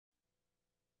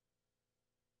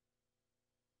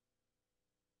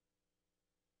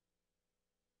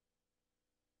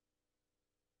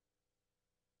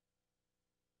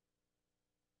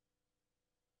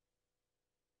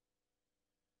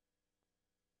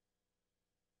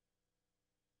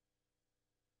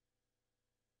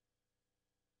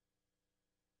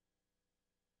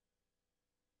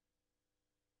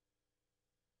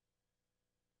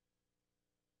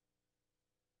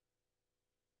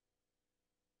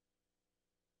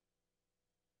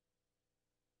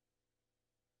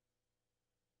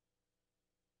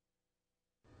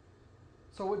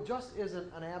So it just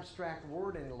isn't an abstract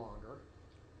word any longer.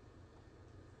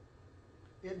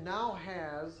 It now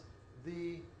has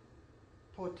the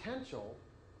potential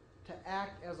to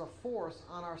act as a force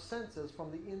on our senses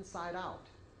from the inside out.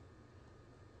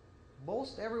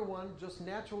 Most everyone just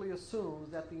naturally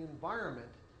assumes that the environment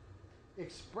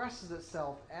expresses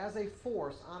itself as a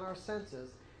force on our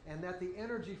senses and that the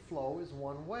energy flow is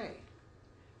one way.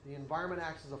 The environment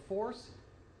acts as a force.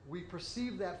 We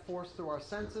perceive that force through our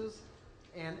senses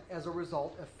and as a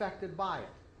result affected by it.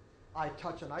 I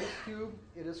touch an ice cube,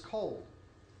 it is cold.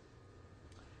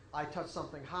 I touch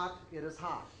something hot, it is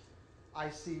hot. I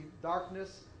see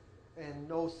darkness and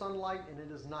no sunlight, and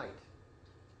it is night.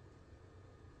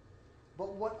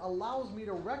 But what allows me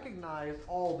to recognize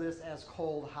all this as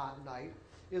cold, hot, night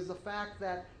is the fact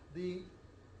that the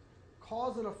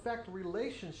cause and effect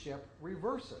relationship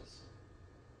reverses.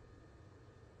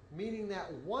 Meaning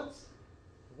that once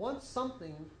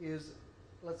something is,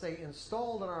 let's say,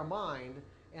 installed in our mind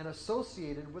and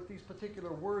associated with these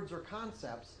particular words or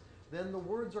concepts, then the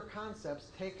words or concepts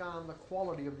take on the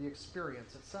quality of the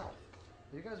experience itself.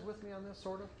 Are you guys with me on this,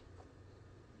 sort of?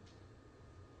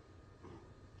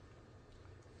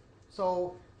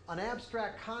 So an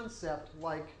abstract concept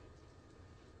like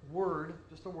word,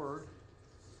 just a word,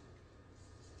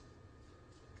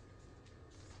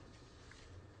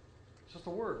 it's just a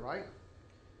word, right?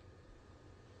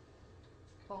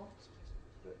 So,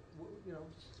 you know,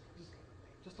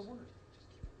 just a word.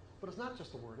 But it's not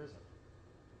just a word, is it?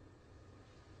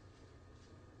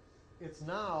 It's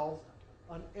now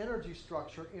an energy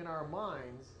structure in our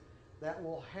minds that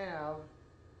will have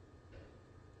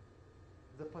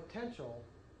the potential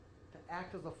to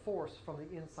act as a force from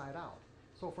the inside out.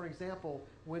 So for example,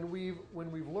 when we've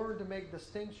learned to make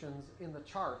distinctions in the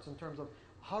charts in terms of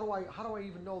how do I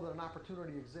even know that an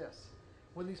opportunity exists?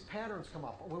 When these patterns come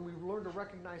up, when we learn to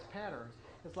recognize patterns,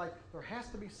 it's like there has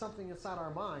to be something inside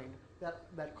our mind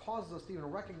that causes us to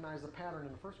even recognize the pattern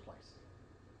in the first place.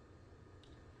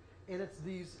 And it's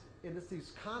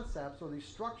these concepts or these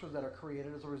structures that are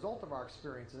created as a result of our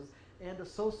experiences and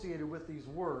associated with these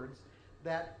words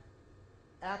that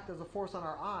act as a force on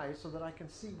our eyes so that I can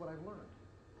see what I've learned.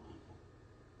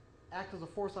 Act as a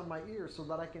force on my ears so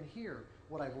that I can hear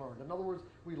what I've learned. In other words,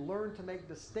 we learn to make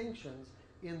distinctions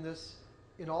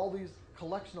in all these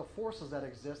collection of forces that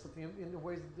exist in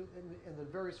the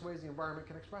various ways the environment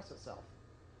can express itself.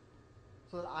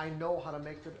 So that I know how to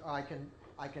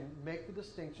I can make the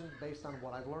distinctions based on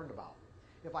what I've learned about.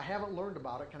 If I haven't learned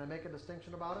about it, can I make a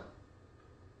distinction about it?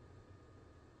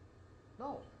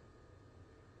 No.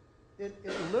 It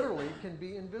literally can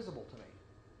be invisible to me.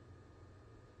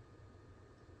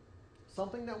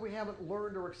 Something that we haven't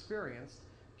learned or experienced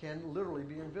can literally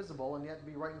be invisible and yet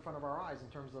be right in front of our eyes in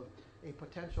terms of a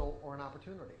potential or an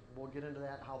opportunity. We'll get into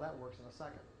that, how that works in a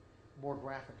second, more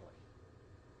graphically.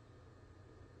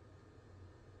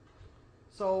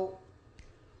 So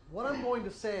what I'm going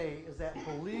to say is that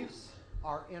beliefs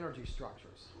are energy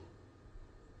structures.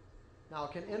 Now,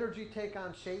 can energy take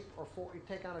on shape or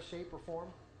take on a shape or form?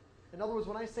 In other words,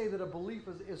 when I say that a belief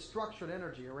is structured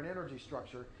energy or an energy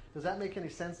structure, does that make any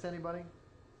sense to anybody?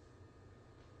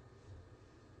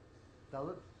 Does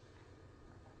it?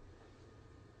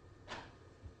 I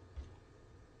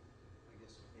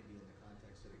guess maybe in the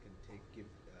context that it can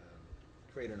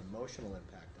create an emotional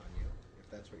impact on you,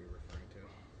 if that's what you're referring to.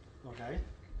 Okay.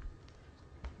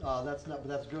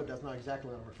 That's good. That's not exactly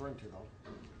what I'm referring to, though.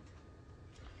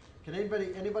 Can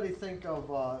anybody think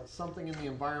of something in the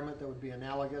environment that would be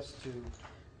analogous to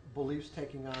beliefs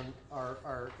taking on,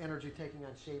 our energy taking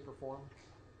on shape or form?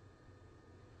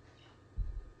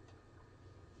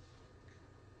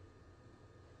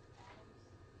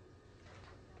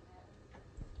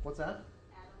 What's that?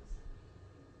 Atoms.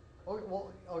 Oh,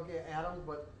 well, okay, atoms,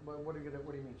 but what do you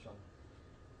mean, Sean?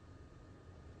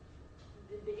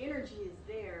 The energy is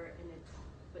there,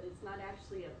 but it's not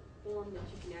actually a form that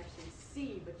you can actually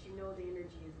see, but you know the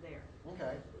energy is there.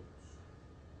 Okay.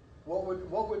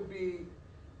 What would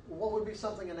be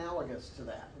something analogous to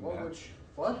that? Match.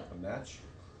 What? A match?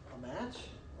 A match?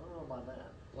 I don't know about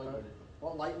that.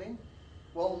 Well, lightning.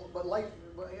 Well, but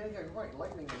yeah, right.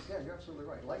 Lightning is, yeah, you're absolutely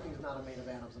right. Lightning is not made of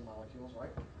atoms and molecules,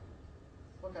 right?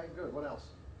 Okay, good. What else?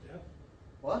 Death.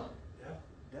 What? Death.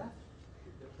 Death?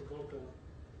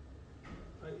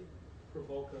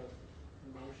 Provoke a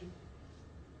emotion.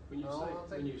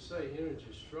 When you say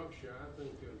energy structure, I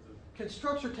think of the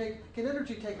Can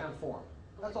energy take on form?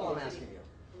 That's all I'm asking you.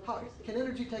 How can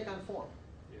energy take on form?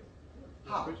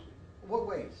 yeah. How? What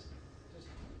ways? Just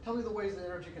tell me the ways that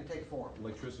energy can take form.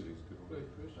 Electricity is a good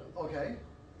one. Okay.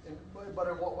 But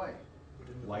in what way?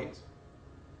 Light.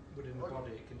 Within the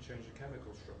body, it can change the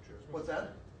chemical structure as well. What's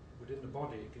that? Within the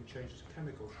body, it can change the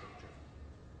chemical structure.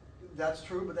 That's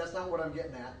true, but that's not what I'm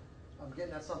getting at. I'm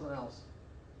getting at something else.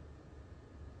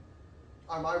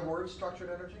 Are my words structured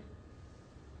energy?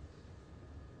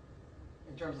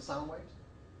 In terms of sound waves?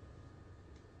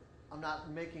 I'm not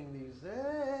making these,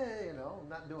 I'm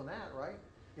not doing that, right?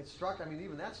 It's I mean,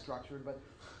 even that's structured, but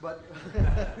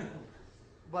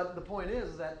but the point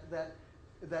is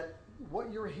that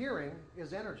what you're hearing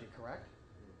is energy, correct?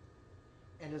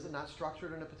 And is it not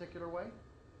structured in a particular way?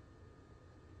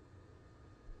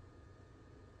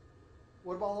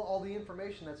 What about all the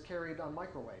information that's carried on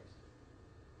microwaves?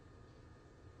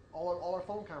 All our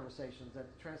phone conversations that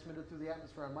transmitted through the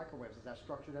atmosphere on microwaves, is that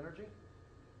structured energy?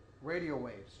 Radio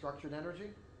waves, structured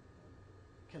energy?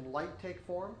 Can light take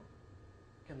form?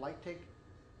 Can light take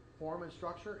form and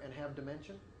structure and have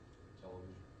dimension?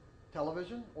 Television.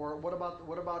 Television? Or what about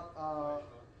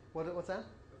what's that?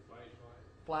 The flashlight.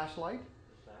 Flashlight?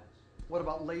 The facts. What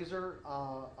about laser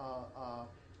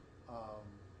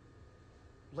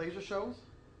laser shows?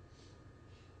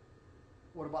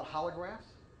 What about holographs?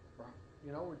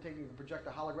 We project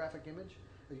a holographic image.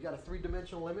 You got a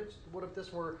three-dimensional image. What if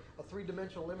this were a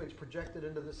three-dimensional image projected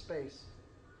into this space?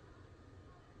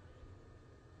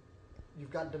 You've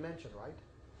got dimension, right?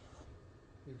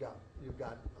 You've got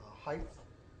height.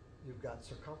 You've got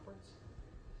circumference.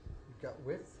 You've got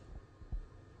width.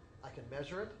 I can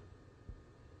measure it.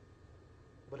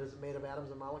 But is it made of atoms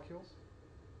and molecules?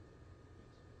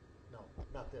 No,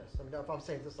 not this. I mean, if I'm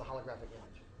saying this is a holographic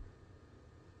image.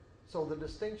 So the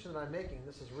distinction that I'm making,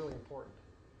 this is really important,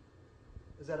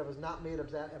 is that if it's not made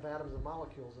of atoms and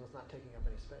molecules, then it's not taking up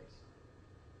any space.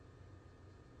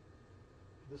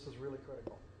 This is really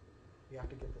critical. You have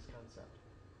to get this concept.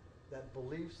 That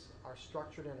beliefs are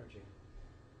structured energy,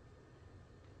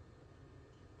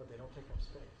 but they don't take up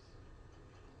space.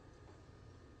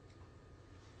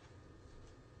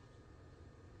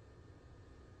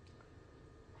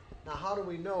 Now, how do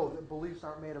we know that beliefs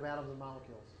aren't made of atoms and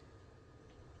molecules?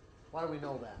 Why do we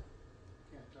know that?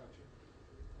 Can't touch it.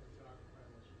 Can't talk about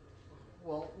it.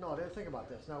 Well, no, think about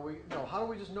this. How do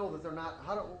we just know that they're not?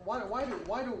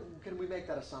 Can we make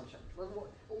that assumption?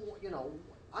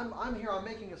 I'm here. I'm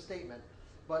making a statement,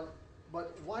 but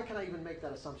why can I even make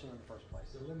that assumption in the first place?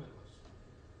 They're limitless.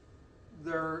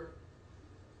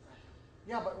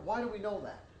 Yeah, but why do we know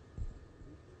that?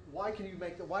 Why can you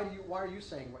make that? Why are you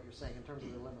saying what you're saying in terms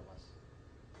of they're limitless?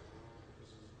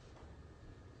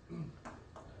 Because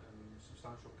there's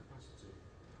substantial capacity.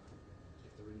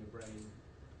 If they're in the brain, you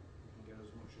can get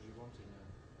as much as you want in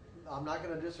there. I'm not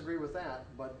going to disagree with that,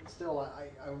 but still,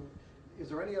 is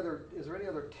there any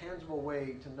other tangible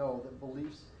way to know that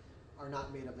beliefs are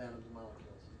not made of atoms and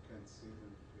molecules? You can't see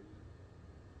them.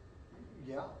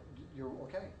 Yeah, you're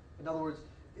okay. In other words,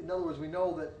 we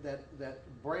know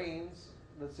that brains,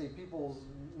 let's say people's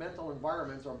mental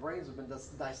environments or brains have been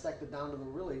dissected down to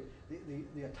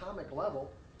the atomic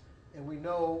level, and we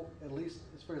know, at least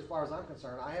as far as I'm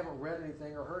concerned, I haven't read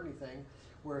anything or heard anything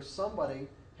where somebody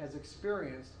has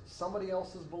experienced somebody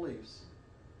else's beliefs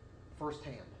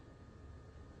firsthand,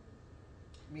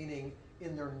 meaning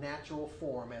in their natural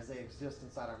form as they exist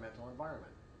inside our mental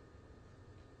environment.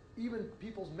 Even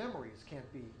people's memories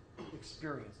can't be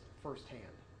experienced firsthand.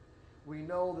 We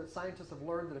know that scientists have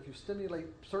learned that if you stimulate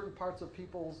certain parts of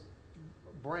people's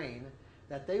brain,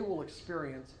 that they will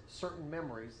experience certain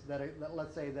memories that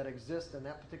let's say that exist in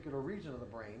that particular region of the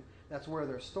brain. That's where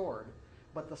they're stored.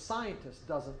 But the scientist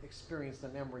doesn't experience the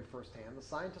memory firsthand. The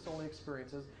scientist only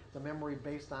experiences the memory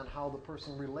based on how the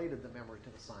person related the memory to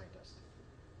the scientist.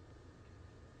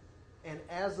 And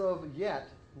as of yet,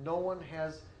 no one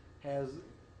has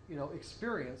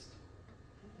experienced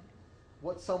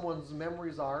what someone's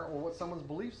memories are or what someone's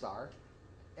beliefs are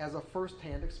as a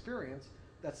first-hand experience.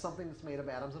 That's something that's made of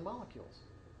atoms and molecules.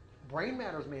 Brain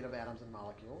matter is made of atoms and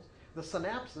molecules. The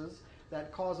synapses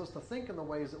that cause us to think in the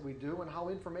ways that we do and how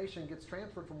information gets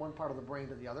transferred from one part of the brain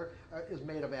to the other is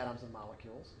made of atoms and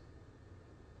molecules.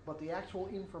 But the actual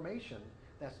information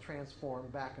that's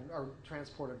transformed or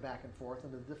transported back and forth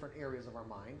into different areas of our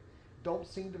mind don't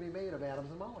seem to be made of atoms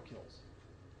and molecules.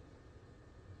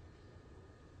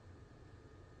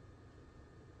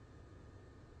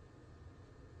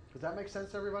 Does that make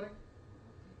sense to everybody?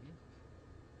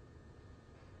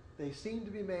 They seem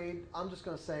to be made, I'm just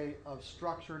going to say, of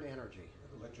structured energy.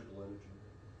 Electrical energy.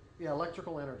 Yeah,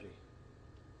 electrical energy.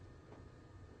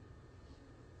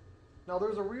 Now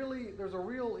there's a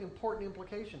real important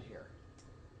implication here.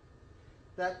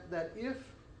 That if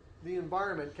the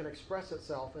environment can express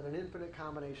itself in an infinite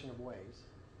combination of ways,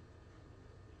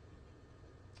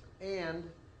 and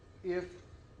if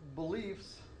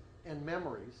beliefs and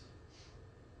memories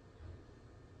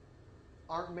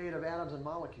aren't made of atoms and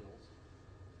molecules,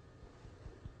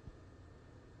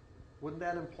 wouldn't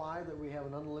that imply that we have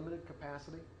an unlimited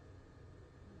capacity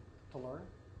to learn?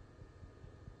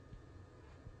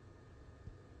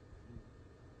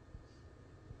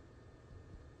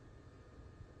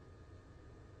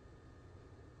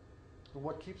 And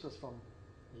what keeps us from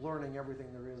learning everything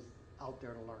there is out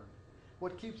there to learn?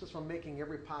 What keeps us from making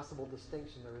every possible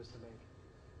distinction there is to make?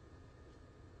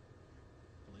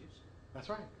 Beliefs? That's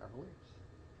right, our beliefs.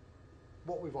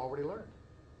 What we've already learned.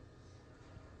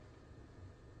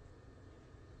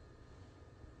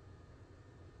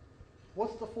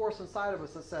 What's the force inside of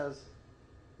us that says,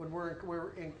 when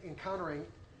we're encountering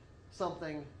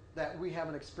something that we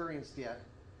haven't experienced yet,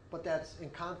 but that's in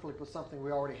conflict with something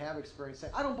we already have experienced, say,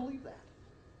 I don't believe that.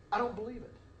 I don't believe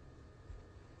it.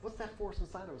 What's that force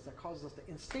inside of us that causes us to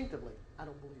instinctively, I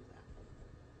don't believe that?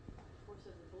 Force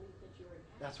of the belief that you already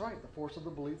have. That's right, the force of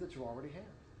the belief that you already have.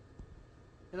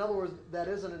 In other words, that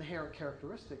is an inherent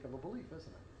characteristic of a belief,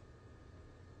 isn't it?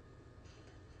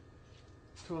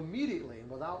 To immediately, and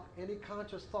without any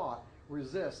conscious thought,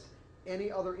 resist any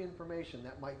other information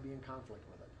that might be in conflict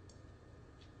with it,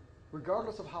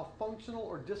 regardless of how functional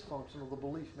or dysfunctional the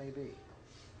belief may be.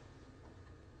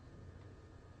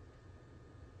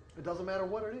 It doesn't matter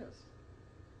what it is.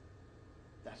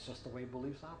 That's just the way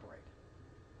beliefs operate.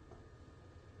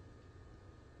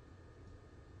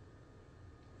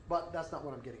 But that's not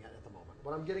what I'm getting at the moment.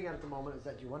 What I'm getting at the moment is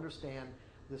that you understand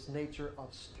this nature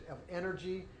of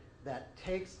energy that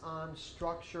takes on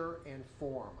structure and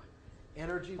form.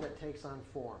 Energy that takes on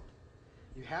form.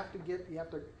 In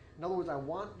other words, I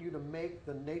want you to make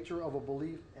the nature of a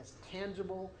belief as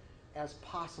tangible as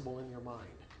possible in your mind.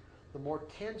 The more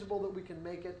tangible that we can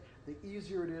make it, the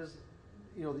easier it is,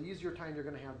 the easier time you're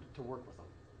going to have to work with them.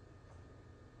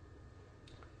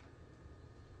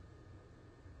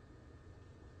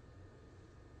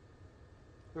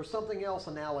 There's something else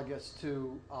analogous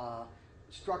to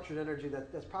structured energy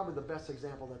that's probably the best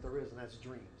example that there is, and that's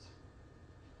dreams.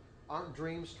 Aren't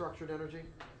dreams structured energy?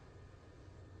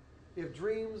 If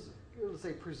dreams, let's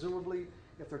say presumably,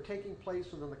 if they're taking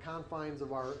place within the confines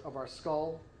of our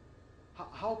skull,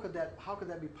 how could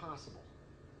that be possible?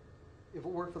 If it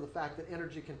weren't for the fact that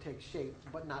energy can take shape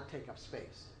but not take up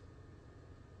space.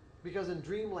 Because in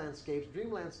dream landscapes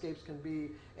can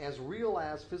be as real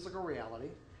as physical reality.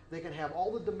 They can have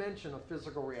all the dimension of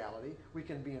physical reality. We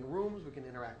can be in rooms, we can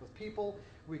interact with people,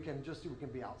 we can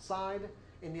be outside.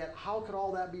 And yet, how could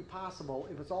all that be possible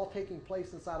if it's all taking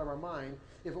place inside of our mind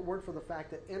if it weren't for the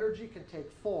fact that energy can take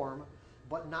form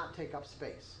but not take up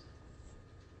space?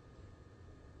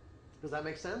 Does that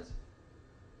make sense?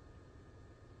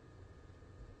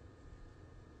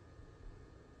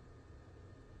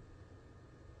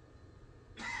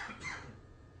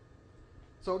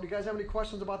 So, do you guys have any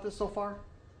questions about this so far?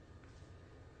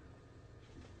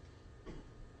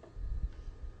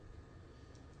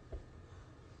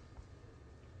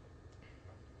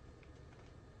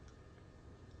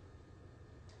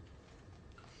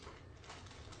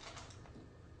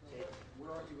 Where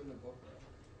are you in the book?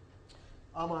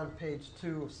 I'm on page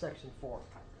 2 of section 4.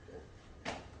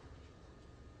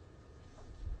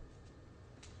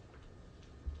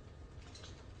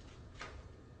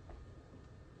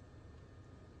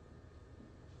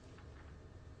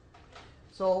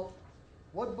 So,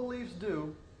 what beliefs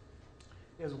do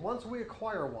is once we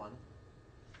acquire one,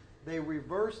 they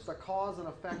reverse the cause and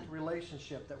effect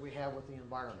relationship that we have with the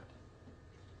environment.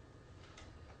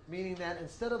 Meaning that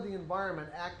instead of the environment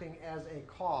acting as a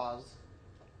cause,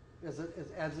 as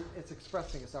it's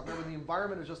expressing itself. Remember, the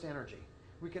environment is just energy.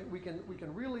 We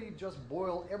can really just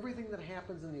boil everything that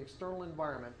happens in the external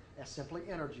environment as simply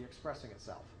energy expressing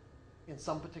itself in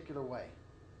some particular way,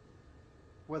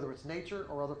 whether it's nature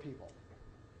or other people.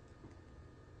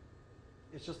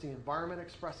 It's just the environment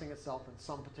expressing itself in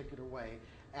some particular way,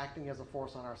 acting as a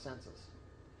force on our senses.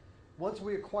 Once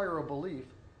we acquire a belief,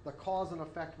 the cause and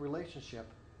effect relationship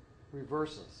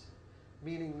reverses,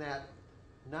 meaning that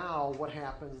now what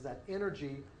happens is that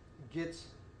energy gets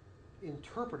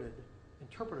interpreted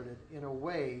in a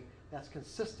way that's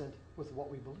consistent with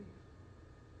what we believe.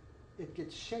 It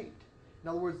gets shaped. In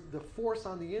other words, the force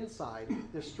on the inside,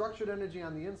 the structured energy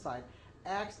on the inside,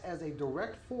 acts as a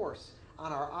direct force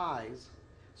on our eyes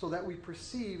so that we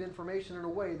perceive information in a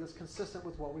way that's consistent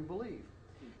with what we believe.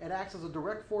 It acts as a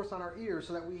direct force on our ears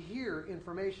so that we hear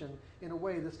information in a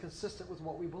way that's consistent with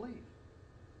what we believe.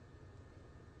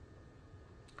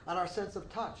 On our sense of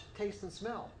touch, taste, and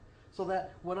smell, so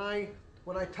that when I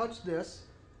touch this,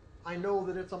 I know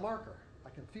that it's a marker.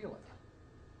 I can feel it.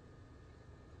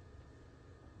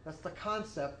 That's the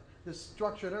concept this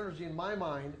structured energy in my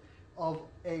mind of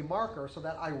a marker so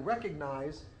that I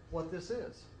recognize what this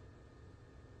is.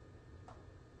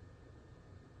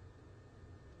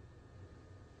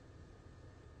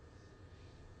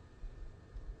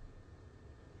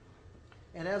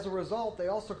 And as a result, they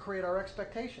also create our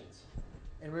expectations.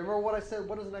 And remember what I said,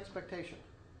 what is an expectation?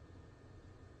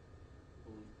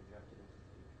 Belief projected into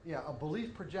the future. Yeah, a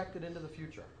belief projected into the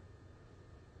future.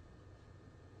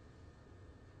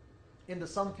 Into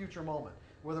some future moment.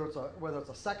 Whether it's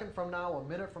a second from now, a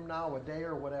minute from now, a day,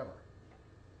 or whatever.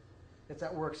 It's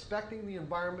that we're expecting the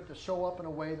environment to show up in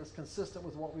a way that's consistent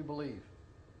with what we believe.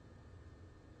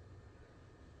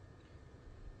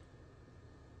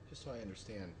 Just so I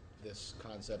understand this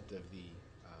concept of the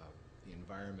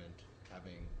environment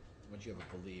having, once you have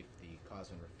a belief, the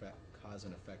cause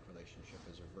and effect relationship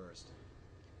is reversed.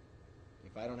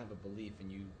 If I don't have a belief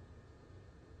and you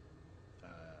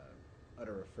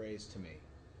utter a phrase to me,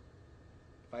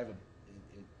 if I have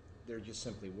they're just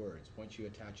simply words. Once you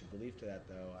attach a belief to that,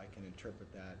 though, I can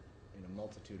interpret that in a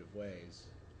multitude of ways,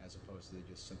 as opposed to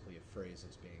just simply a phrase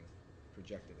that's being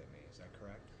projected at me. Is that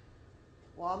correct?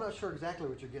 Well, I'm not sure exactly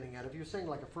what you're getting at. If you're saying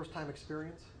like a first-time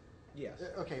experience, Yes.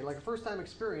 okay, like a first-time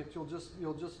experience, you'll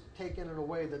just take in a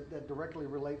way that directly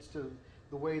relates to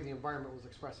the way the environment was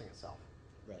expressing itself.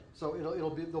 Right. So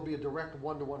there'll be a direct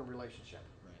one-to-one relationship.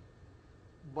 Right.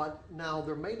 But now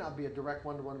there may not be a direct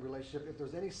one-to-one relationship if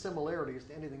there's any similarities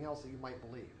to anything else that you might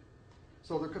believe.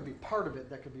 So there could be part of it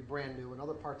that could be brand new, and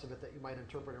other parts of it that you might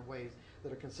interpret in ways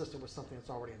that are consistent with something that's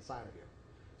already inside of you.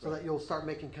 So Right. that you'll start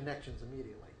making connections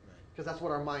immediately. Right. Because that's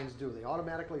what our minds do. They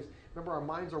automatically, remember, our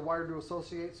minds are wired to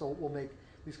associate, so we'll make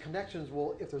these connections.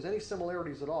 If there's any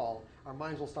similarities at all, our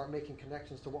minds will start making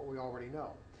connections to what we already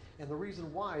know. And the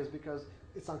reason why is because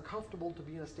it's uncomfortable to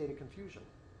be in a state of confusion.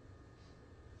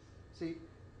 See,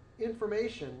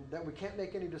 information that we can't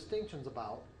make any distinctions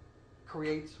about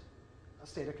creates a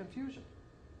state of confusion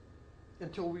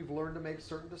until we've learned to make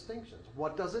certain distinctions.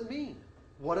 What does it mean?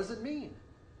 What does it mean?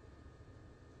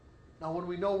 Now, when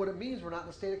we know what it means, we're not in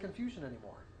a state of confusion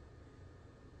anymore.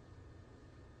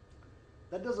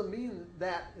 That doesn't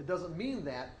mean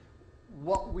that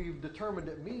what we've determined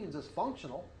it means is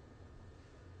functional,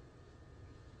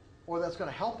 or that's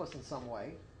going to help us in some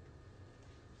way.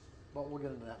 But we'll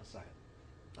get into that in a second.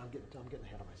 I'm getting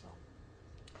ahead of myself.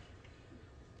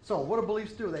 So, what do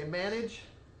beliefs do? They manage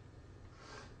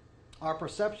our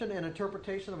perception and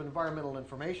interpretation of environmental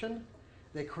information.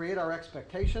 They create our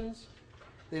expectations.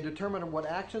 They determine what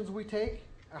actions we take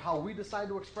or how we decide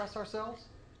to express ourselves.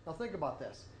 Now think about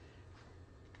this.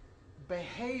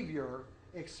 Behavior,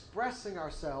 expressing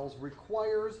ourselves,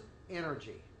 requires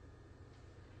energy.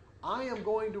 I am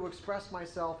going to express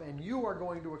myself and you are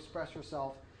going to express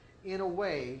yourself in a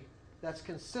way that's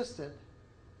consistent.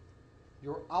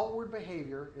 Your outward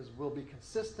behavior will be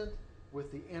consistent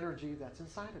with the energy that's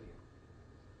inside of you.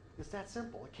 It's that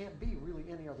simple. It can't be really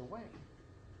any other way.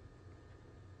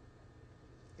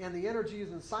 And the energy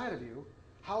is inside of you.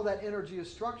 How that energy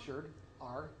is structured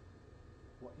are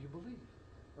what you believe,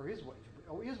 or is what you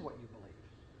believe.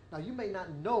 Now, you may not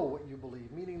know what you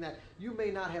believe, meaning that you may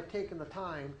not have taken the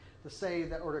time to say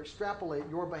that, or to extrapolate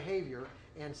your behavior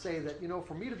and say that,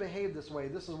 for me to behave this way,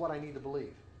 this is what I need to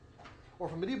believe. Or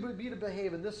for me to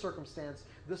behave in this circumstance,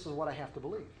 this is what I have to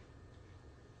believe.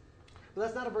 But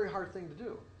that's not a very hard thing to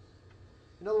do.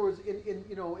 In other words,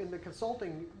 in the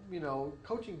consulting,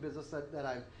 coaching business that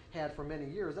I've had for many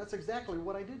years, that's exactly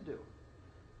what I did do.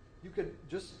 You could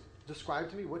just describe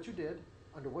to me what you did,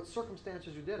 under what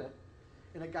circumstances you did it,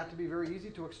 and it got to be very easy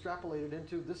to extrapolate it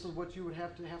into this is what you would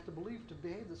have to believe to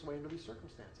behave this way under these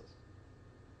circumstances.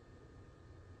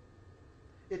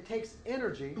 It takes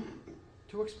energy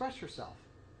to express yourself.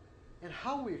 And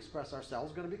how we express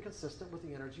ourselves is going to be consistent with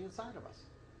the energy inside of us.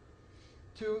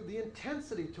 The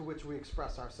intensity to which we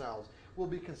express ourselves will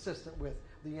be consistent with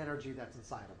the energy that's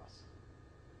inside of us.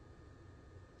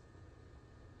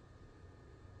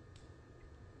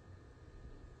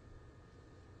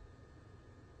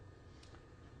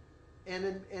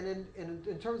 And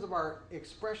in terms of our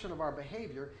expression of our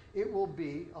behavior, it will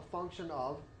be a function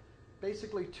of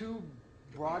basically two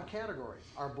broad categories.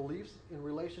 Our beliefs in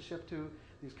relationship to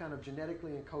these kind of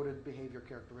genetically encoded behavior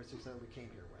characteristics that we came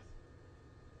here with,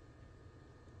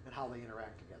 and how they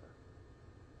interact together.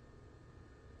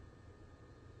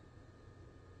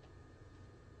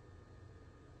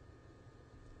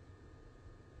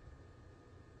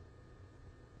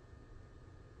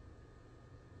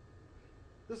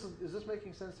 Is this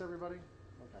making sense to everybody?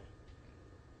 Okay.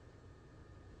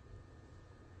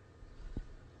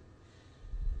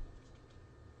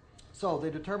 So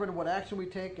they determine what action we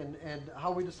take and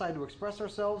how we decide to express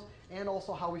ourselves, and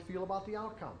also how we feel about the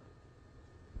outcome.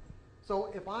 So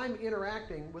if I'm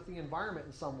interacting with the environment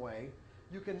in some way,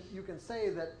 you can say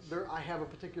that I have a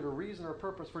particular reason or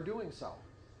purpose for doing so.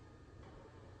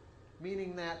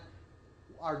 Meaning that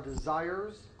our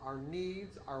desires, our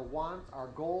needs, our wants, our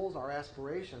goals, our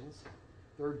aspirations,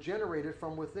 they're generated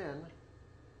from within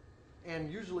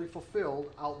and usually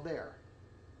fulfilled out there.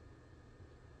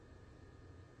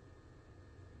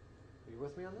 Are you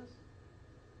with me on this?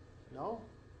 No?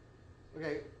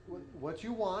 Okay, what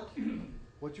you want,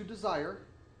 what you desire,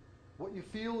 what you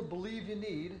feel, believe you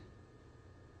need,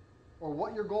 or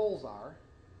what your goals are,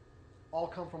 all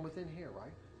come from within here,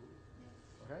 right?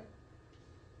 Okay?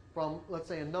 From, let's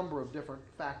say, a number of different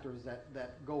factors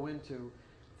that go into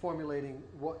formulating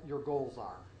what your goals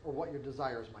are or what your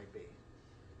desires might be.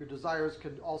 Your desires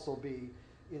could also be,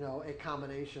 a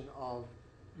combination of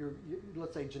your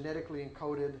let's say, genetically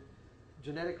encoded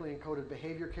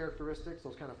behavior characteristics,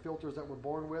 those kind of filters that we're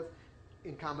born with,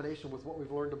 in combination with what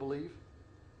we've learned to believe.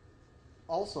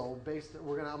 Also, I'm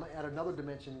going to add another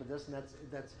dimension to this, and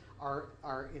that's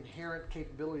our inherent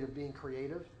capability of being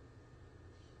creative.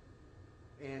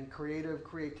 And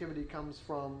creativity comes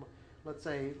from,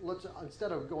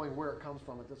 instead of going where it comes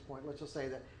from at this point, let's just say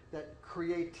that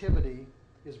creativity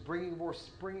is bringing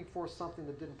forth something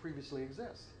that didn't previously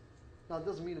exist. Now, it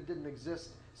doesn't mean it didn't exist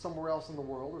somewhere else in the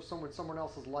world, or someone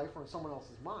else's life, or in someone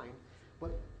else's mind,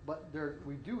 but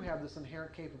we do have this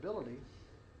inherent capability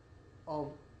of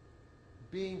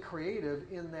being creative,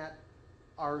 in that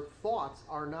our thoughts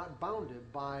are not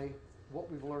bounded by what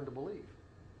we've learned to believe.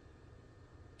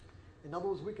 In other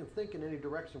words, we can think in any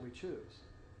direction we choose.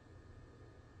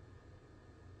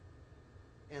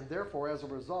 And therefore, as a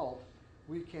result,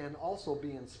 we can also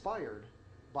be inspired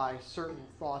by certain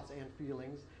thoughts and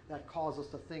feelings that cause us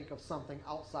to think of something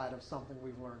outside of something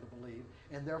we've learned to believe,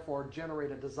 and therefore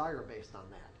generate a desire based on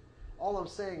that. All I'm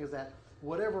saying is that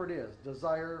whatever it is,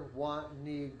 desire, want,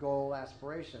 need, goal,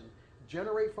 aspiration,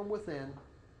 generate from within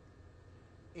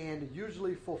and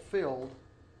usually fulfilled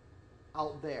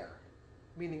out there.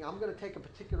 Meaning, I'm going to take a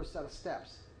particular set of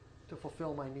steps to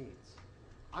fulfill my needs.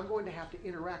 I'm going to have to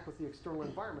interact with the external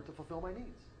environment to fulfill my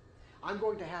needs. I'm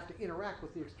going to have to interact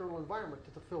with the external environment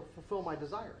to fulfill my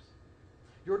desires.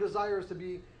 Your desire is to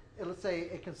be, let's say,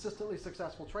 a consistently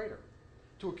successful trader,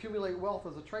 to accumulate wealth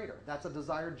as a trader. That's a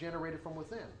desire generated from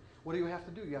within. What do you have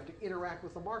to do? You have to interact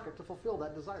with the market to fulfill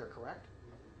that desire, correct?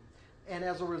 And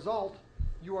as a result,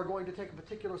 you are going to take a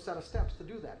particular set of steps to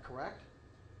do that, correct?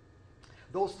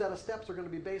 Those set of steps are going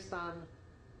to be based on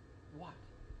what?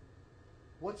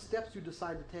 What steps you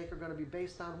decide to take are going to be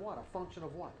based on what? A function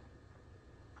of what?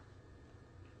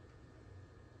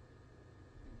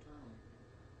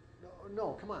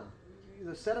 No, come on.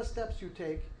 The set of steps you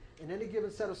take in any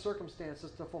given set of circumstances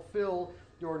to fulfill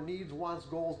your needs, wants,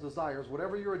 goals, desires,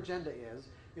 whatever your agenda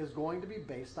is going to be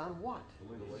based on what?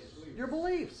 Beliefs. Your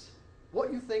beliefs.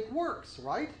 What you think works,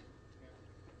 right?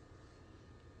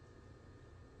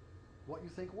 What you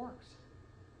think works.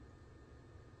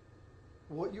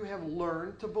 What you have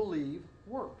learned to believe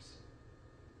works.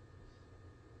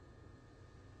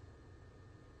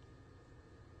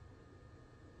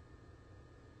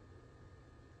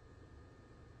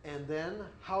 And then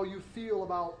how you feel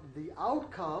about the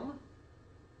outcome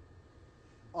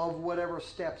of whatever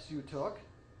steps you took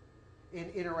in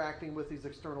interacting with these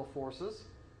external forces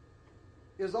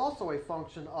is also a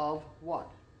function of what?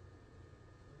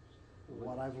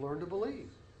 What I've learned to believe.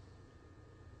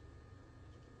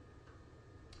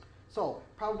 So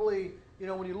probably,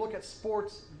 when you look at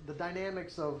sports, the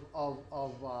dynamics of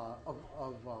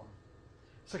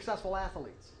successful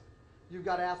athletes, you've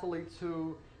got athletes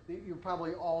who you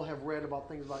probably all have read about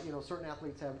things about, certain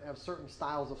athletes have certain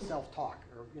styles of self-talk,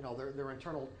 or their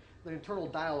internal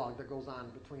dialogue that goes on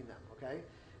between them. Okay,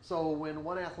 so when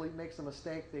one athlete makes a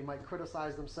mistake, they might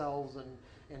criticize themselves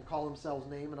and call themselves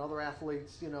names, and other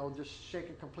athletes, just shake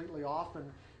it completely off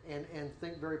and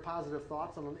think very positive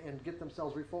thoughts and get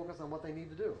themselves refocused on what they need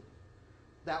to do.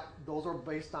 Those are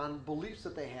based on beliefs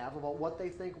that they have about what they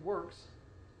think works.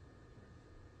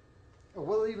 Or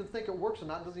whether they even think it works or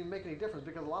not doesn't even make any difference,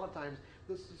 because a lot of times,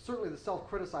 certainly the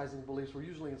self-criticizing beliefs were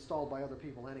usually installed by other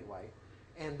people anyway,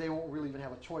 and they won't really even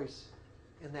have a choice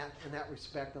in that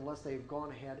respect unless they've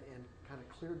gone ahead and kind of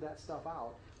cleared that stuff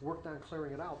out, worked on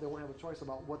clearing it out. They won't have a choice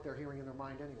about what they're hearing in their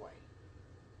mind anyway.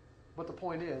 But the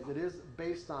point is, it is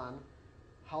based on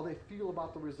how they feel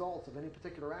about the results of any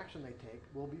particular action they take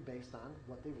will be based on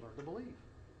what they've learned to believe.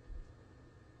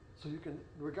 So you can,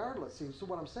 so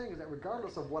what I'm saying is that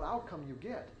regardless of what outcome you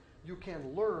get, you can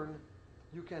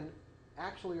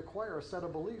actually acquire a set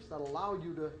of beliefs that allow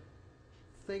you to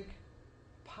think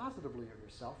positively of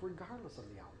yourself regardless of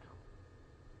the outcome.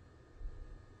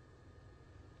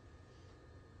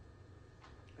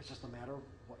 It's just a matter of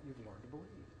what you've learned to believe.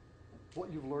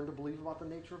 What you've learned to believe about the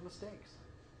nature of mistakes.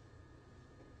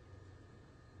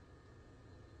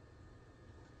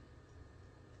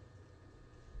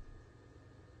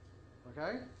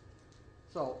 Okay?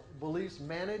 So, beliefs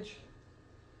manage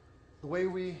the way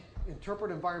we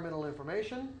interpret environmental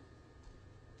information.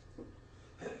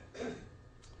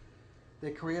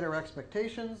 They create our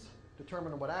expectations,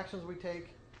 determine what actions we take,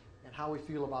 and how we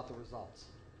feel about the results.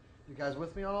 You guys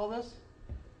with me on all this?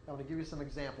 I'm going to give you some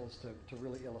examples to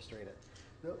really illustrate it.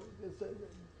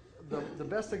 The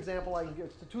best example I can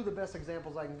give, two of the best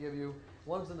examples I can give you,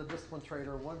 one's in the Disciplined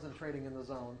Trader, one's in Trading in the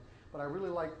Zone. But I really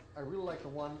like the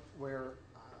one where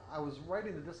I was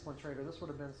writing the Disciplined Trader. This would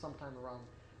have been sometime around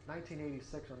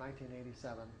 1986 or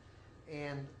 1987,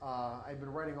 and I'd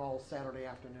been writing all Saturday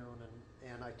afternoon,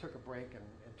 and I took a break and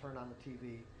turned on the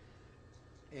TV,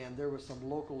 and there was some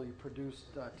locally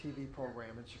produced TV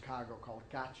program in Chicago called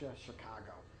Gotcha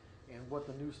Chicago, and what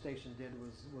the news station did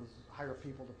was hire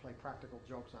people to play practical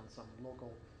jokes on some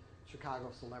local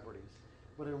Chicago celebrities.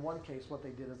 But in one case, what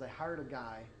they did is they hired a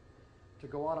guy to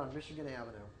go out on Michigan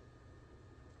Avenue,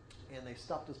 and they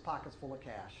stuffed his pockets full of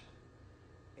cash,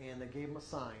 and they gave him a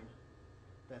sign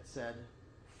that said,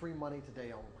 "Free money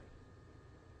today only."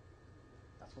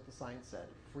 That's what the sign said,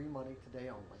 "Free money today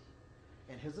only."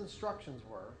 And his instructions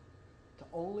were to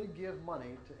only give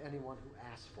money to anyone who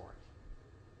asked for it.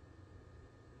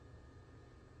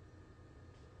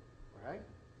 All right?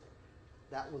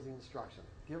 That was the instruction.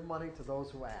 Give money to those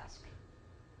who ask.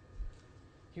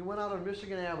 He went out on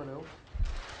Michigan Avenue.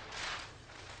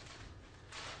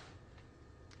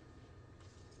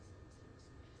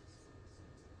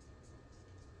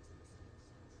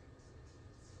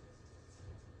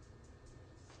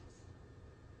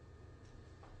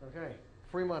 Okay,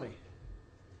 free money.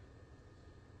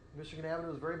 Michigan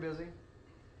Avenue is very busy.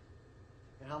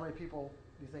 And how many people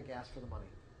do you think asked for the money?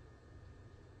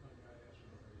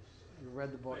 You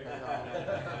read the book, I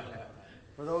know.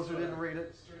 For those who didn't read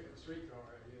it, Streetcar,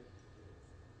 yeah.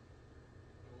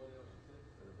 What else?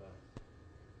 For the bus.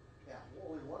 yeah,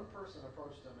 only one person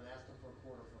approached him and asked him for a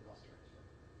quarter for a bus transfer.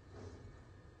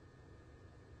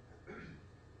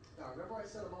 Now, remember I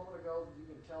said a moment ago that you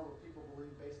can tell what people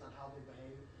believe based on how they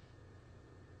behave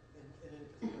in any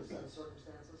particular set of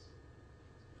circumstances?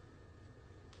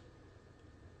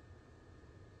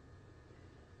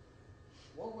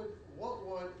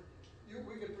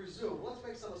 We could presume, let's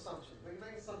make some assumptions. We can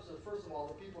make assumptions, first of all,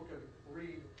 that people could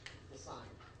read the sign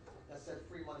that said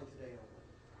free money today only.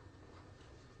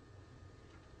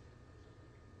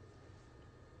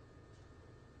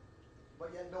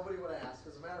 But yet nobody would ask.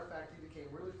 As a matter of fact, he became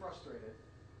really frustrated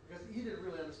because he didn't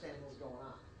really understand what was going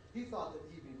on. He thought that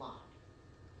he'd be mocked.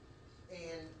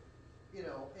 And, you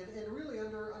know, and really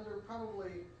under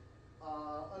probably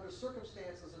under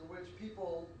circumstances in which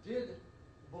people did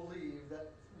believe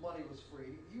that money was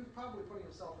free, he was probably putting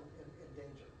himself in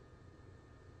danger.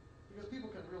 Because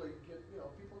people can really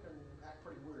people can act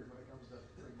pretty weird when it comes to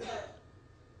free money.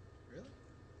 Really?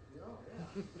 You know,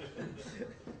 yeah.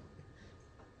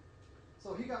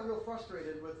 So he got real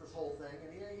frustrated with this whole thing, and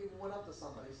he even went up to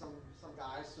somebody, some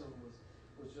guy I assume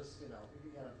was just, you know, he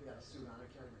had a suit on,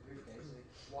 carrying a briefcase, and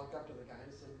he walked up to the guy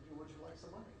and said, "Would you like some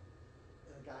money?"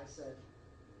 And the guy said,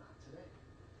 "Not today."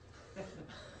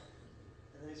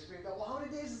 And then he screamed out, "Well, how many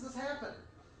days has this happened?"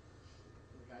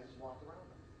 And the guy just walked around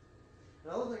him.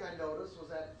 Another thing I noticed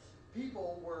was that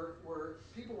people were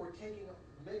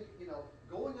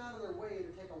going out of their way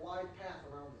to take a wide path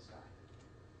around this guy.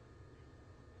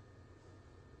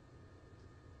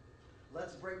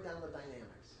 Let's break down the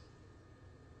dynamics.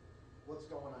 What's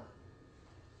going on?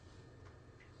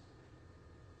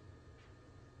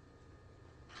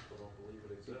 People don't believe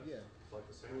it exists. Yeah. It's like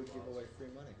the Who would Santa give Claus. away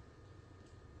free money?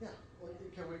 Yeah. Well,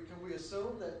 can we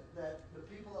assume that the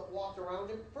people that walked around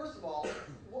him? First of all,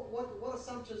 what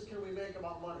assumptions can we make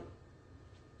about money?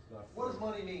 It's not What does free.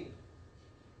 money mean?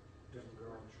 Doesn't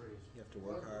grow on trees. You have to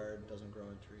work hard, doesn't grow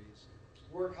on trees.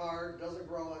 Work hard, doesn't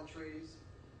grow on trees.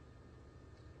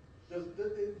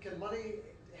 Can money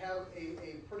have a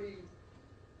pretty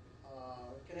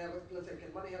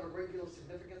can money have a great deal of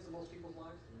significance in most people's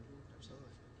lives? Absolutely.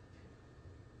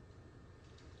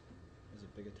 There's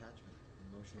a big attachment,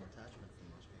 emotional attachment for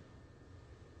most people.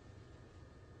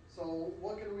 So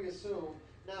what can we assume?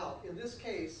 Now, in this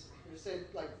case, we say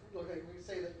we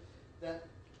say that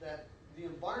the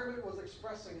environment was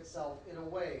expressing itself in a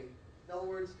way. In other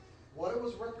words, what it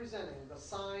was representing, the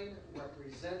sign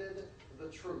represented the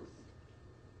truth.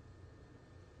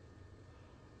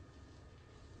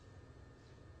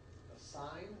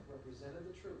 presented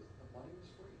the truth. The money was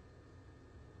free.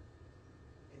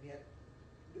 And yet,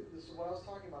 this is what I was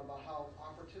talking about how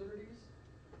opportunities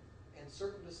and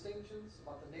certain distinctions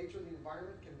about the nature of the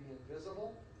environment can be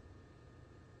invisible.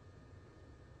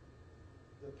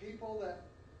 The people that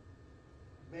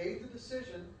made the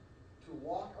decision to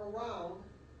walk around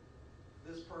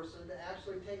this person, to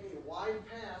actually take a wide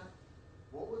path,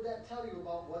 what would that tell you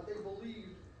about what they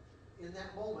believed in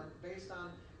that moment based on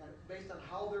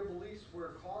how their beliefs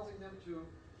were causing them to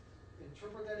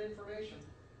interpret that information?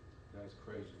 That's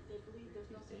crazy. They believe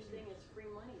there's no such thing as free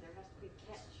money. There has to be a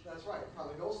catch. That's right.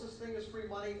 Probably no such thing as free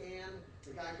money, and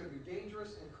the guy could be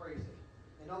dangerous and crazy.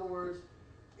 In other words,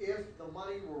 if the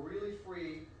money were really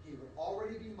free, he would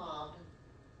already be mobbed.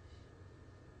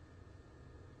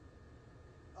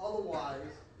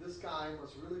 Otherwise, this guy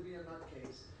must really be a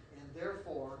nutcase, and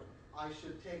therefore, I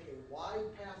should take a wide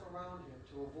path around him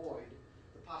to avoid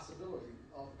the possibility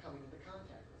of coming into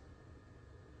contact with him.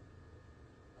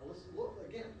 Now let's look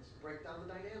again, let's break down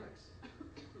the dynamics.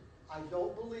 I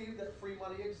don't believe that free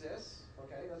money exists,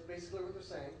 okay? That's basically what they're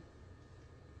saying.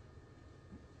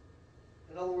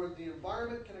 In other words, the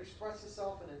environment can express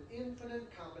itself in an infinite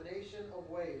combination of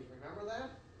ways. Remember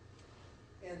that?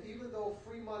 And even though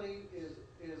free money is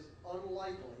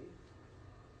unlikely,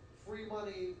 free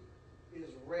money is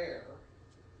rare,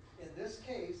 in this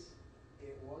case,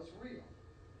 it was real.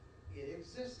 It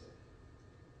existed.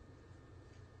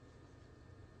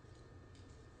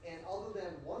 And other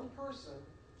than one person,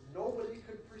 nobody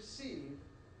could perceive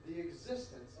the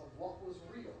existence of what was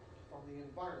real from the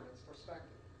environment's perspective.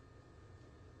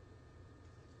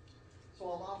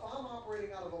 So if I'm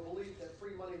operating out of a belief that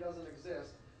free money doesn't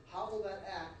exist, how will that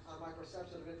act on my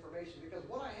perception of information? Because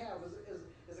what I have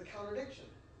is a contradiction.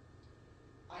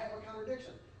 I have a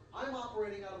contradiction. I'm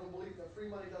operating out of a belief that free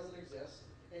money doesn't exist,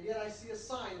 and yet I see a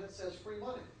sign that says free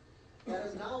money. That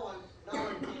is, now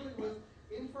I'm dealing with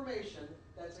information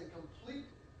that's in complete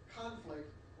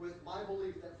conflict with my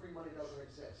belief that free money doesn't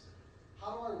exist.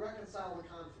 How do I reconcile the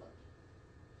conflict?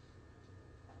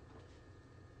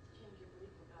 Change your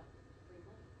belief about free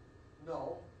money.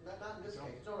 No, not in this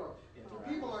case. No.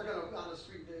 People aren't going to on the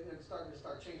street and start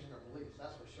changing their beliefs.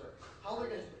 That's for sure. How are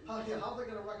they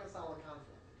going to reconcile the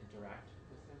conflict? Interact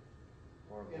with them?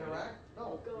 Or avoid Interact?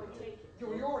 No. Go and take it.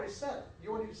 You already said it.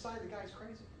 You already decided the guy's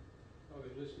crazy. Oh,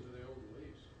 they listen to their own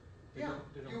beliefs. They Yeah.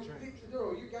 don't change.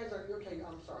 You guys are okay.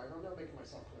 I'm sorry. I'm not making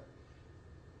myself clear.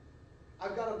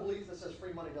 I've got a belief that says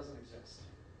free money doesn't exist.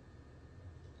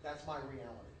 That's my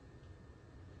reality.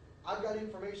 I've got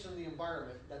information in the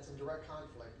environment that's in direct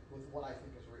conflict with what I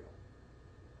think is real.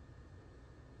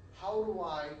 How do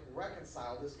I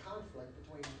reconcile this conflict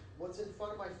between what's in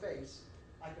front of my face?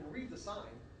 I can read the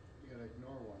sign. You gotta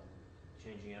ignore one of them.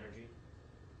 changing energy?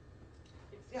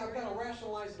 Yeah, I've got to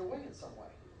rationalize it away in some way.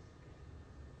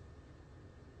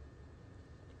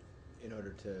 In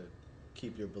order to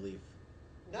keep your belief.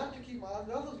 Not to keep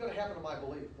nothing's going to happen to my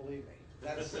belief. Believe me,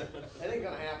 that ain't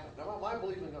going to happen. My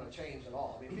belief isn't going to change at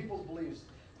all. I mean, people's beliefs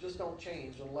just don't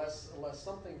change unless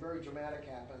something very dramatic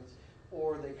happens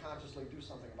or they consciously do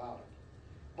something about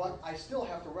it. But I still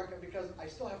have to because I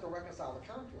still have to reconcile the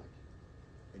conflict.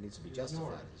 It needs to be You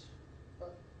justified. ignore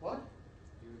What?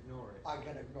 You ignore it. I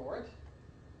can ignore it,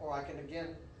 or I can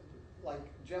again, like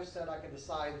Jeff said, I can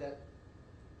decide that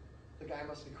the guy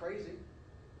must be crazy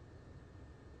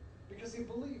because he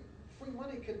believes free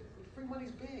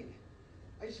money's big.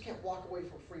 I just can't walk away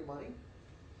from free money.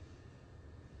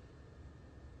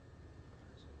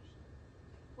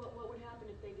 What would happen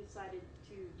if they decided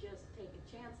to just take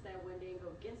a chance that one day and go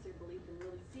against their belief and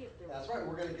really see if there was? That's right.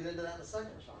 We're going to get into that in a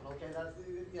second, Sean. Okay,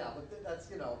 that's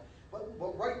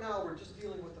But right now we're just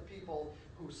dealing with the people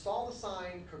who saw the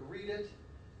sign, could read it.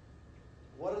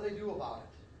 What do they do about it?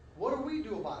 What do we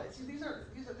do about it? See, these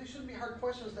shouldn't be hard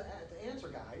questions to answer,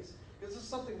 guys. This is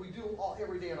something we do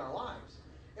every day in our lives.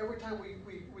 Every time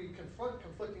we confront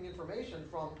conflicting information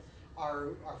from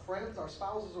our friends, our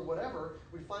spouses, or whatever,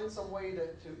 we find some way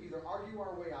to either argue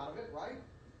our way out of it, right?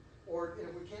 Or if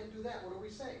we can't do that, what do we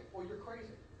say? Well, you're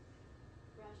crazy.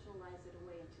 Rationalize it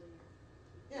away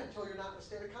Until you're not in a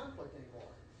state of conflict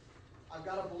anymore. I've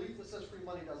got a belief that says free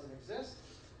money doesn't exist.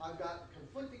 I've got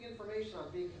conflicting information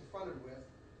I'm being confronted with.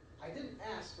 I didn't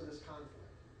ask for this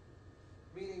conflict,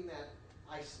 meaning that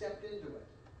I stepped into it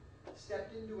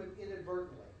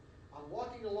inadvertently. I'm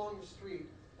walking along the street,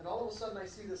 and all of a sudden I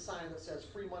see this sign that says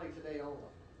free money today only.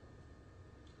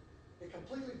 It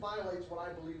completely violates what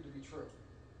I believe to be true.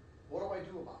 What do I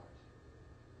do about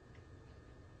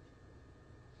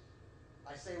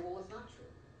it? I say, well, it's not true.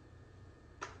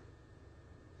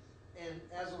 And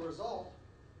as a result,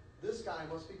 this guy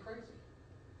must be crazy.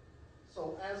 So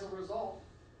So as a result,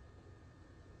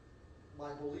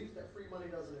 my belief that free money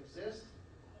doesn't exist,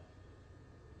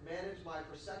 manage my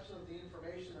perception of the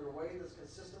information in a way that's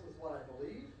consistent with what I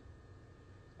believe.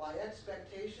 My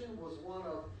expectation was one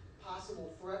of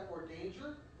possible threat or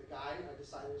danger. The guy I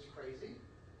decided was crazy.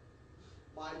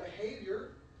 My behavior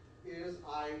is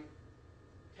I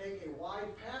take a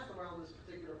wide path around this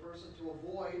particular person to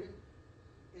avoid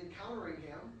encountering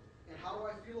him. And how do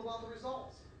I feel about the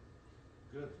results?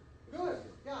 Good. Good.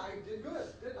 Yeah, I did good,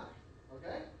 didn't I?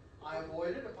 Okay? I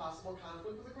avoided a possible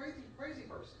conflict with a crazy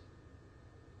person.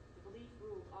 The belief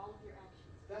ruled all of your actions.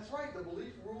 That's right, the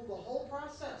belief ruled the whole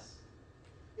process.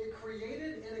 It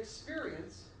created an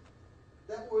experience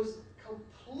that was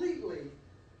completely,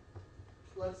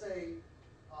 let's say,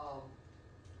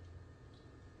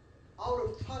 out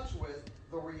of touch with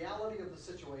the reality of the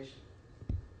situation.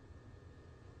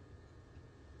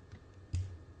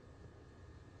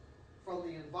 From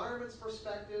the environment's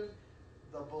perspective,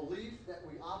 the belief that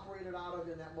we operated out of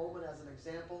in that moment as an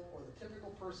example, or the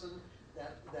typical person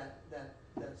that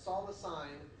saw the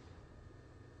sign,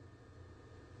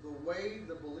 the way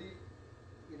the belief,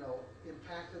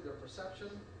 impacted their perception,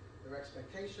 their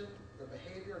expectation, their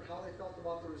behavior, and how they felt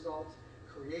about the results,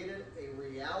 created a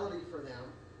reality for them,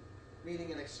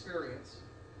 meaning an experience,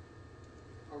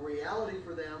 a reality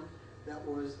for them that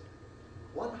was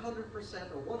 100%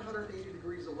 or 180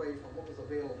 degrees away from what was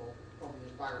available from the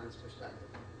environment's perspective.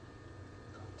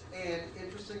 And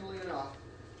interestingly enough,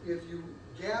 if you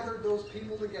gathered those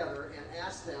people together and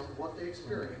asked them what they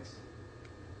experienced,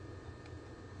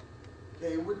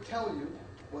 they would tell you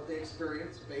what they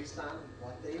experienced based on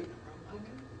what they knew.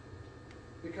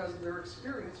 Because their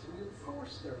experience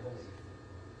reinforced their belief.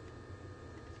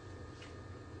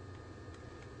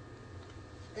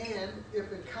 And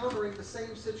if encountering the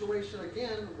same situation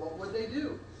again, what would they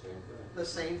do? Same thing. The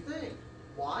same thing.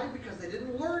 Why? Because they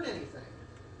didn't learn anything.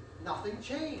 Nothing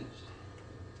changed.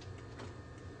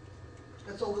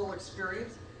 And so they'll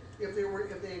experience, if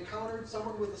they encountered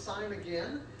someone with a sign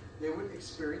again, they would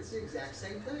experience the exact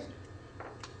same thing.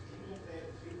 Even if they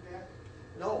had feedback?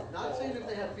 No, not saying if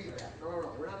they had feedback.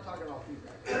 No. We're not talking about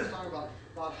feedback. We're just talking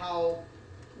about how,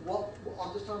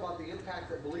 I'm just talking about the impact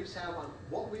that beliefs have on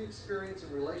what we experience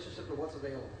in relationship to what's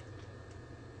available.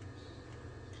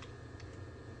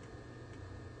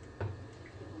 The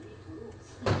belief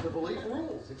rules. The belief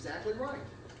rules, exactly right.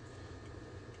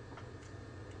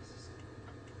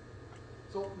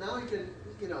 So now you can,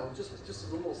 just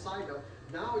as a little side note,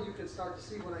 now you can start to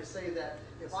see when I say that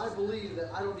if I believe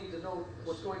that I don't need to know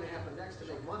what's going to happen next to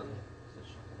make money,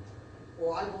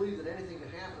 or I believe that anything can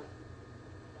happen,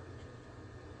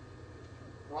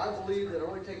 or I believe that it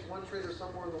only takes one trader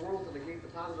somewhere in the world to negate the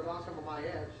positive outcome of my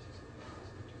edge,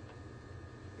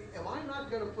 am I not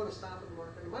going to put a stop in the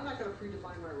market? Am I not going to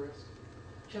predefine my risk?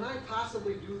 Can I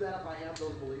possibly do that if I have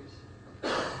those beliefs?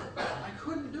 I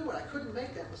couldn't do it. I couldn't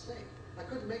make that mistake. I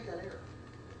couldn't make that error.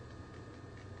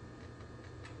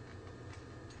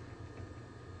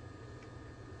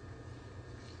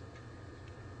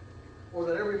 Or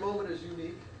that every moment is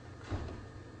unique,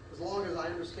 as long as I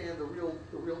understand the real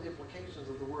implications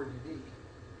of the word unique.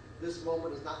 This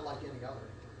moment is not like any other,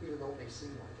 even though it may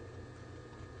seem like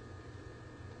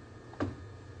it.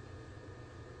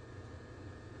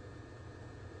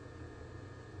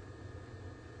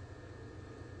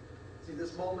 See,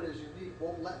 this moment is unique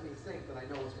won't let me think that I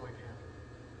know what's going to happen.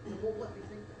 It won't let me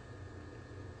think that.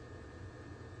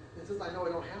 And since I know I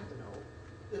don't have to know,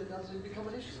 then it doesn't become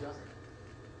an issue, does it?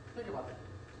 Think about that.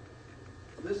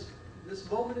 This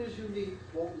moment is unique,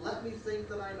 won't let me think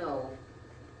that I know,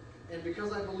 and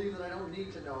because I believe that I don't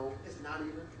need to know, it's not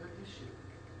even an issue.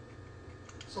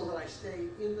 So that I stay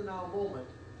in the now moment,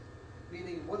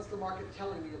 meaning what's the market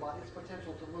telling me about its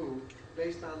potential to move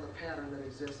based on the pattern that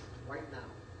exists right now.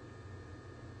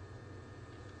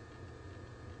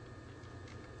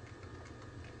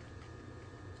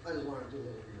 I just wanted to do a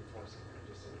little reinforcing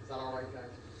there. Is that all right,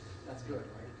 guys? That's good,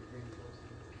 right?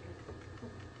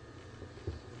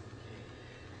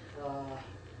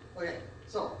 Okay,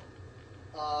 so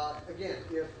again,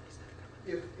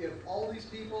 if all these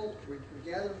people, we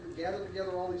gather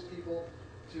together all these people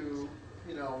to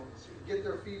get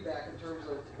their feedback in terms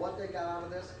of what they got out of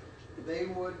this, they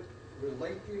would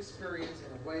relate the experience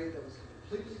in a way that was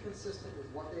completely consistent with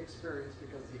what they experienced,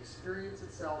 because the experience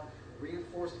itself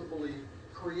reinforced the belief,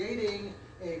 creating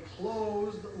a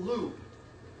closed loop.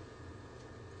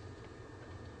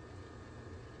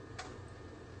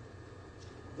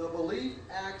 The belief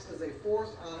acts as a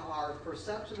force on our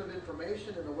perception of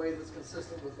information in a way that's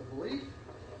consistent with the belief.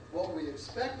 What we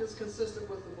expect is consistent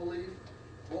with the belief.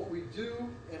 what we do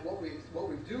and what we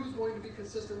do is going to be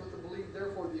consistent with the belief.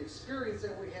 Therefore, the experience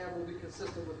that we have will be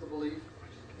consistent with the belief,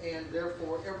 and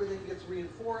therefore everything gets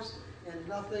reinforced, and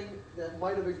nothing that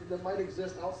might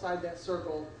exist outside that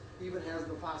circle even has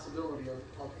the possibility of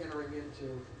entering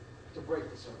into to break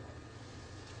the circle.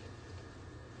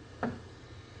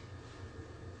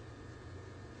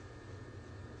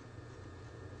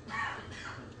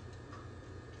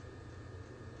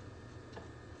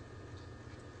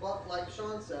 But like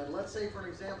Sean said, let's say for an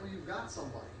example you've got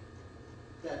somebody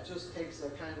that just takes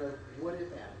a kind of what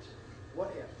if attitude.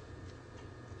 What if?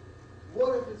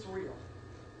 What if it's real?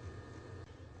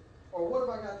 Or what have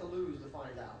I got to lose to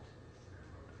find out?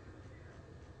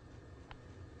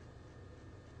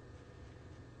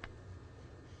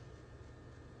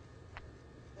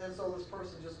 And so this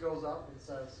person just goes up and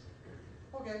says,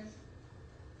 okay,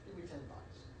 give me $10.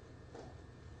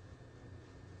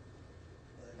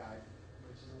 And the guy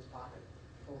reaches in his pocket,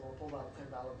 pulls out a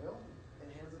 $10 bill, and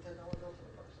hands the $10 bill to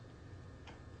the person.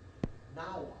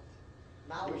 Now what?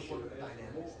 Now we look at the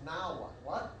dynamics. Now what?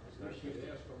 What? I should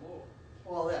ask for more.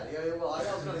 Well, well, I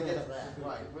was going to get to that.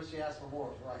 Right. Wish you asked for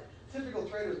more. Right. Typical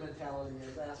trader's mentality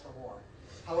is ask for more.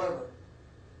 However,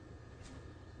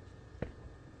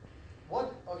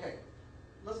 okay,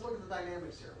 let's look at the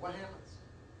dynamics here. What happens?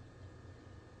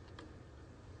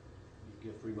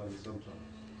 You get free money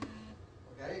sometimes.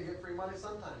 Okay, you get free money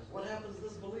sometimes. What happens to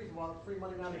this belief about free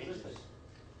money not Changes. existing?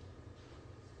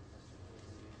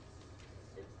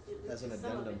 It As an loses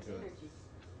some of addendum its to it. energy.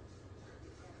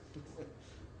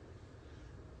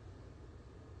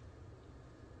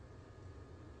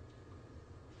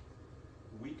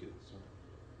 Weakens.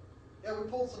 Yeah, we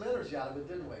pulled some energy out of it,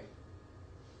 didn't we?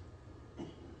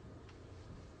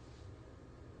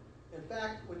 In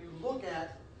fact, when you look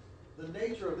at the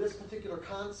nature of this particular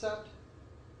concept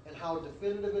and how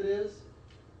definitive it is,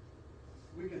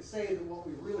 we could say that what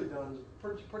we've really done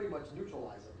is pretty much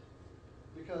neutralize it.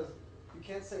 Because you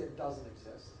can't say it doesn't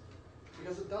exist,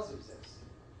 because it does exist.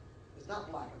 It's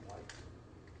not black and white.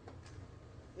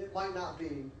 It might not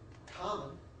be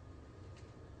common,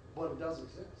 but it does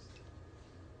exist.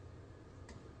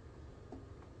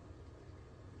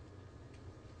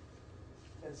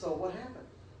 And so what happened?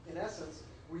 In essence,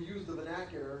 we used the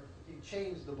vernacular, he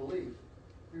changed the belief.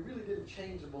 We really didn't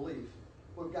change the belief.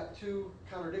 We've got two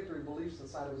contradictory beliefs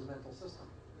inside of his mental system.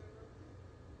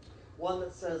 One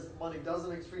that says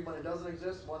free money doesn't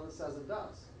exist, one that says it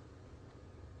does.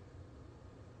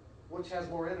 Which has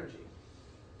more energy?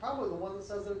 Probably the one that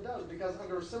says that it does, because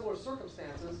under similar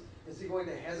circumstances, is he going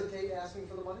to hesitate asking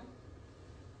for the money?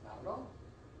 Not at all.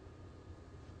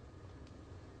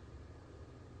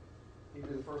 He'd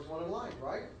be the first one in line,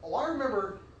 right? Oh, I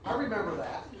remember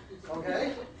that.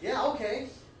 Okay? Yeah, okay.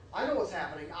 I know what's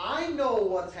happening. I know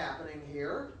what's happening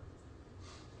here.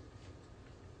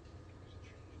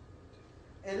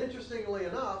 And interestingly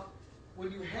enough,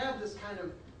 when you have this kind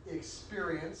of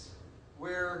experience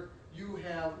where you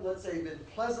have, let's say, been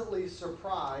pleasantly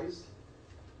surprised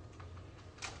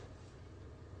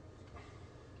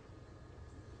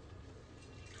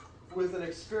with an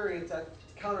experience that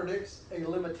contradicts a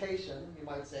limitation, you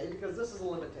might say, because this is a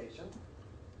limitation,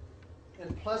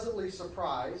 and pleasantly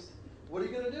surprised, what are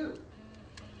you going to do?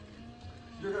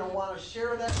 You're going to want to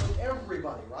share that with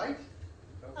everybody, right?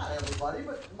 Not everybody,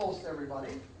 but most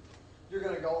everybody. You're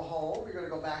going to go home, you're going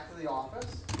to go back to the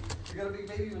office, you're going to be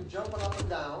maybe even jumping up and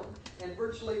down, and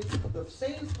virtually the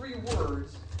same 3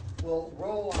 words will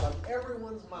roll out of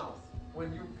everyone's mouth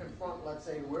when you confront, let's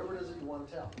say, whoever it is that you want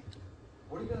to tell.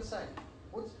 What are you going to say?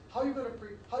 How are you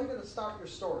going to start your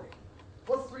story?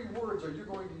 What 3 words are you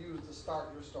going to use to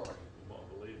start your story? You won't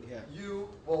believe it. Yeah. You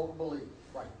won't believe.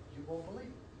 Right. You won't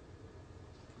believe.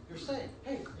 You're saying,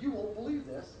 hey, you won't believe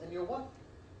this, and you're what?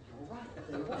 You're right.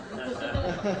 They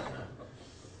won't.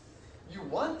 You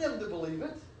want them to believe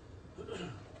it.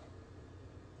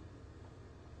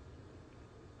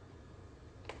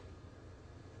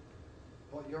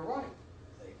 But you're right.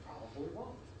 They probably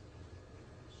won't.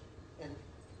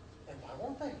 And why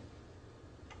won't they?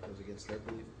 Goes against their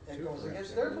belief. It too, goes perhaps.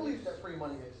 against their belief that free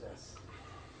money exists.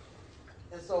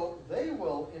 And so they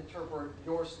will interpret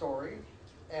your story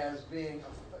as being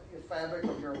a fabric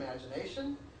of your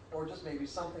imagination, or just maybe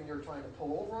something you're trying to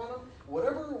pull over on them.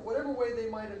 Whatever way they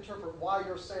might interpret why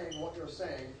you're saying what you're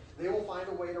saying, they will find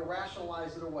a way to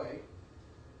rationalize it away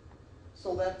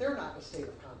so that they're not in a state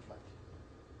of conflict.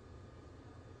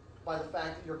 By the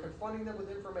fact that you're confronting them with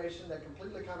information that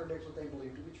completely contradicts what they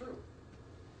believe to be true.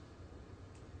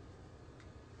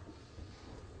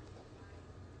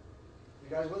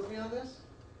 You guys with me on this?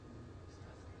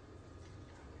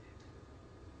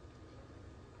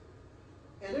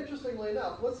 And interestingly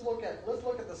enough, let's look at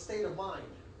the state of mind.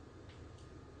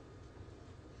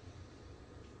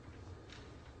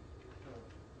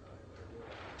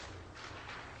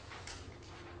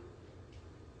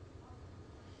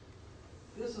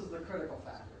 This is the critical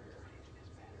factor here.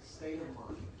 State of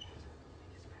mind.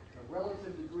 The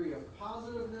relative degree of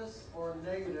positiveness or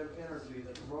negative energy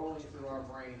that's rolling through our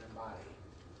brain and body.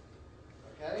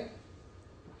 Okay?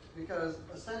 Because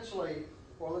essentially,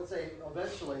 or let's say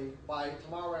eventually, by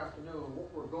tomorrow afternoon,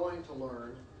 what we're going to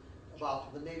learn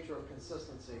about the nature of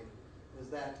consistency is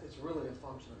that it's really a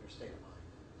function of your state of mind.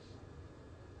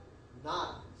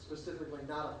 Not, specifically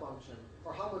not a function,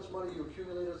 or how much money you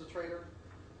accumulate as a trader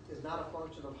is not a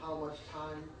function of how much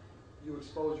time you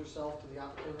expose yourself to the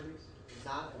opportunities.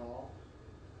 Not at all.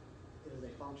 It is a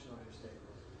function of your state of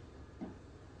mind.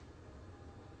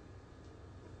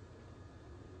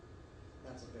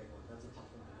 That's a big one. That's a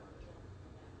tough one to learn too.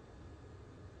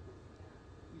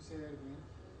 You say that again?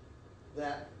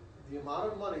 That the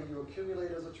amount of money you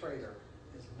accumulate as a trader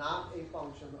is not a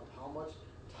function of how much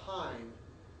time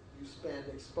you spend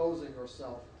exposing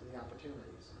yourself to the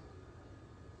opportunities,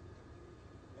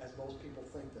 as most people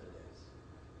think that it is.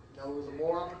 In other words, the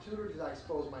more opportunities I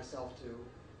expose myself to,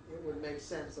 it would make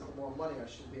sense that the more money I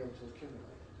should be able to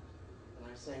accumulate. And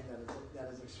I'm saying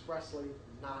that is expressly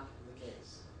not the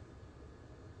case.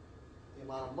 The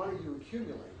amount of money you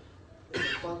accumulate is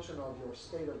a function of your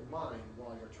state of mind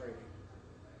while you're trading.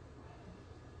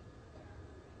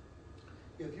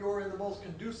 If you're in the most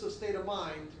conducive state of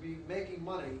mind to be making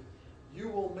money, you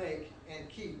will make and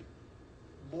keep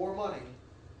more money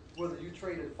whether you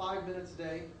traded 5 minutes a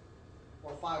day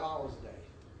or 5 hours a day,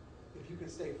 if you can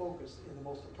stay focused in the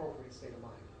most appropriate state of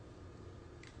mind.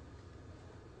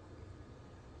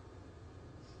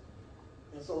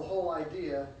 And so the whole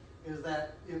idea is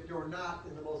that if you're not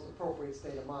in the most appropriate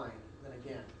state of mind, then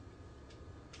again,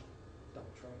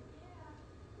 don't trade.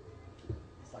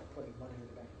 It's like putting money in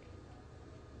the bank.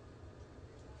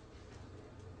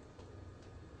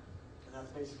 And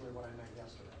that's basically what I meant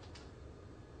yesterday.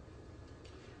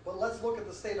 But let's look at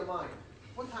the state of mind.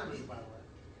 What time is it, by the way?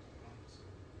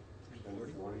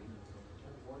 40.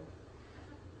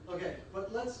 10:40? Okay,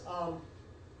 but let's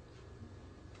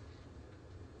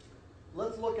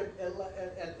look at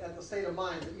the state of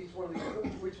mind that each one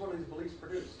of these beliefs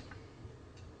produce.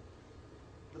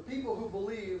 The people who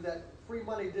believe that free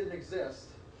money didn't exist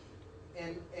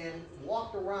and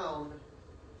walked around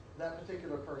that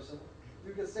particular person,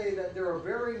 you could say that there are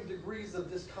varying degrees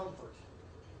of discomfort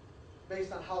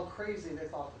based on how crazy they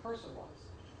thought the person was.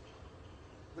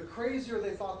 The crazier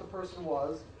they thought the person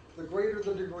was, the greater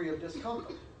the degree of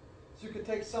discomfort. So you could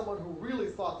take someone who really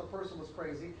thought the person was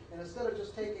crazy, and instead of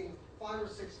just taking 5 or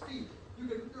 6 feet,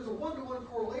 there's a one-to-one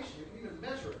correlation. You can even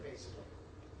measure it, basically.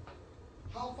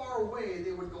 How far away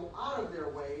they would go out of their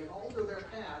way and alter their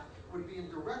path would be in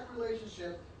direct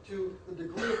relationship to the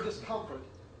degree of discomfort,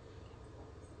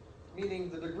 meaning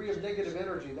the degree of negative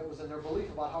energy that was in their belief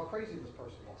about how crazy this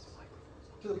person was.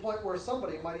 To the point where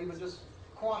somebody might even just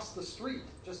cross the street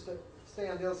just to stay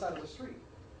on the other side of the street.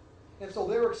 And so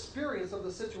their experience of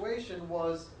the situation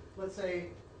was, let's say,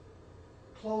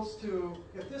 close to,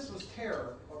 if this was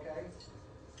terror, okay,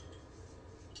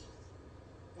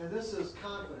 and this is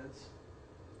confidence,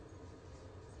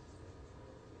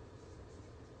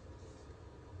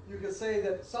 you could say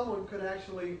that someone could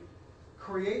actually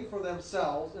create for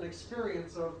themselves an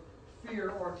experience of fear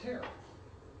or terror.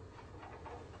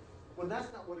 When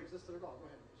that's not what existed at all. Go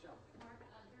ahead, Michelle. Mark,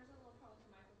 there's a little problem with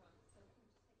the microphone, so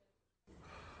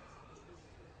can you just take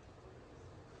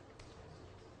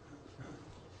it?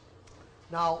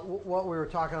 Now, what we were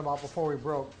talking about before we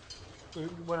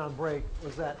went on break,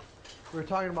 was that we were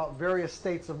talking about various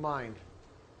states of mind.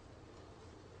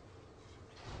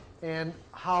 And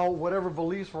how whatever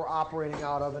beliefs we're operating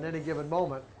out of in any given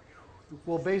moment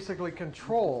will basically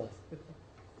control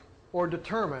or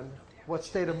determine what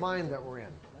state of mind that we're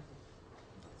in.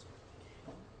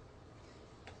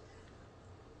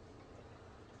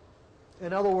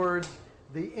 In other words,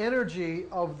 the energy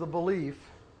of the belief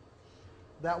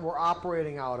that we're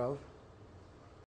operating out of